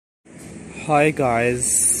Hi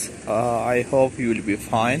guys, I hope you will be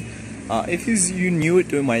fine. If you new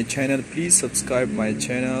to my channel, please subscribe my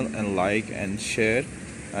channel and like and share.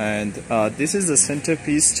 And this is the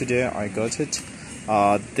centerpiece. Today I got it.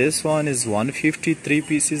 This one is 153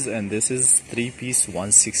 pieces and this is 3 piece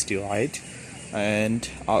 160, right? And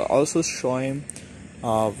I'll also show him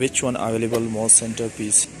which one available more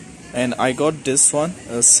centerpiece. And I got this one,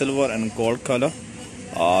 silver and gold color.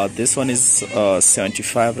 This one is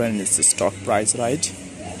 75 rand. It's the stock price, right?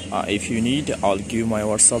 If you need, I'll give my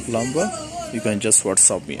WhatsApp number. You can just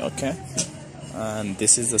WhatsApp me, okay? And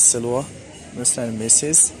this is the silver, Mr. and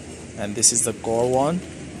Mrs. And this is the gold one.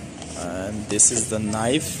 And this is the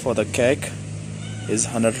knife for the cake, is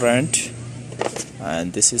 100 rand.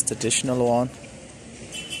 And this is the traditional one,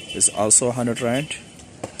 is also 100 rand.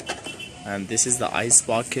 And this is the ice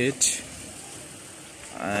bucket.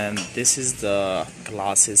 And this is the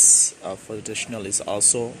glasses for the traditional, is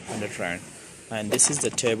also 100 rand. And this is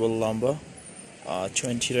the table lumber,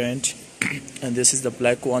 20 rand. And this is the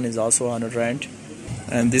black one, is also 100 rand.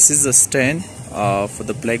 And this is the stand for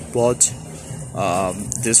the blackboard.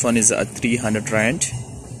 This one is 300 rand.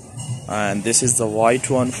 And this is the white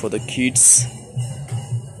one for the kids,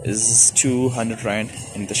 is 200 rand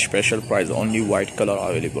in the special price. Only white color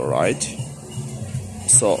available, right?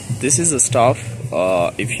 So this is the stuff.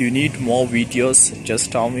 If you need more videos,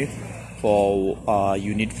 just tell me. For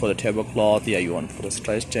you need for the tablecloth, yeah, you want for the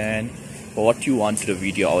stretch stand, or what you want to the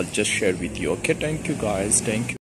video, I'll just share with you. Okay, thank you guys, thank you.